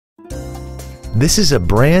This is a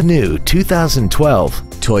brand new 2012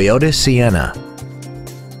 Toyota Sienna.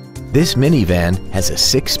 This minivan has a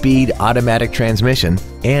 6-speed automatic transmission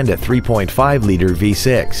and a 3.5-liter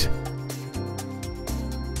V6.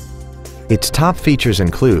 Its top features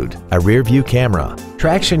include a rear-view camera,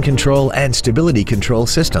 traction control and stability control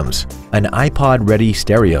systems, an iPod-ready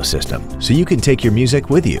stereo system so you can take your music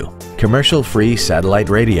with you, commercial-free satellite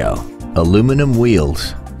radio, aluminum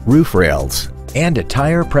wheels, roof rails, and a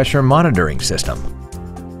tire pressure monitoring system.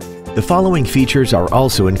 The following features are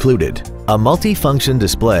also included: a multi-function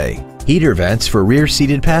display, heater vents for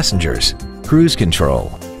rear-seated passengers, cruise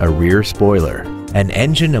control, a rear spoiler, an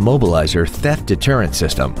engine immobilizer theft deterrent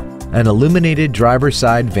system, an illuminated driver's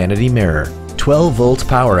side vanity mirror, 12-volt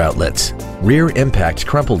power outlets, rear impact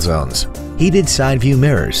crumple zones, heated side view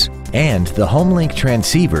mirrors, and the HomeLink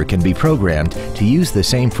transceiver can be programmed to use the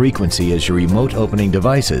same frequency as your remote opening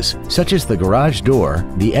devices, such as the garage door,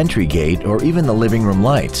 the entry gate, or even the living room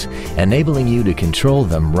lights, enabling you to control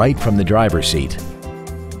them right from the driver's seat.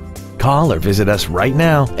 Call or visit us right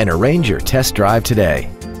now and arrange your test drive today.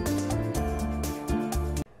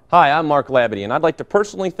 Hi, I'm Mark Labadie, and I'd like to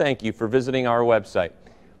personally thank you for visiting our website.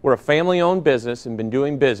 We're a family-owned business and been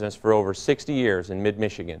doing business for over 60 years in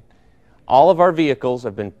mid-Michigan. All of our vehicles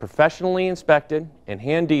have been professionally inspected and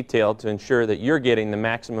hand-detailed to ensure that you're getting the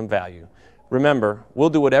maximum value. Remember, we'll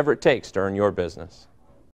do whatever it takes to earn your business.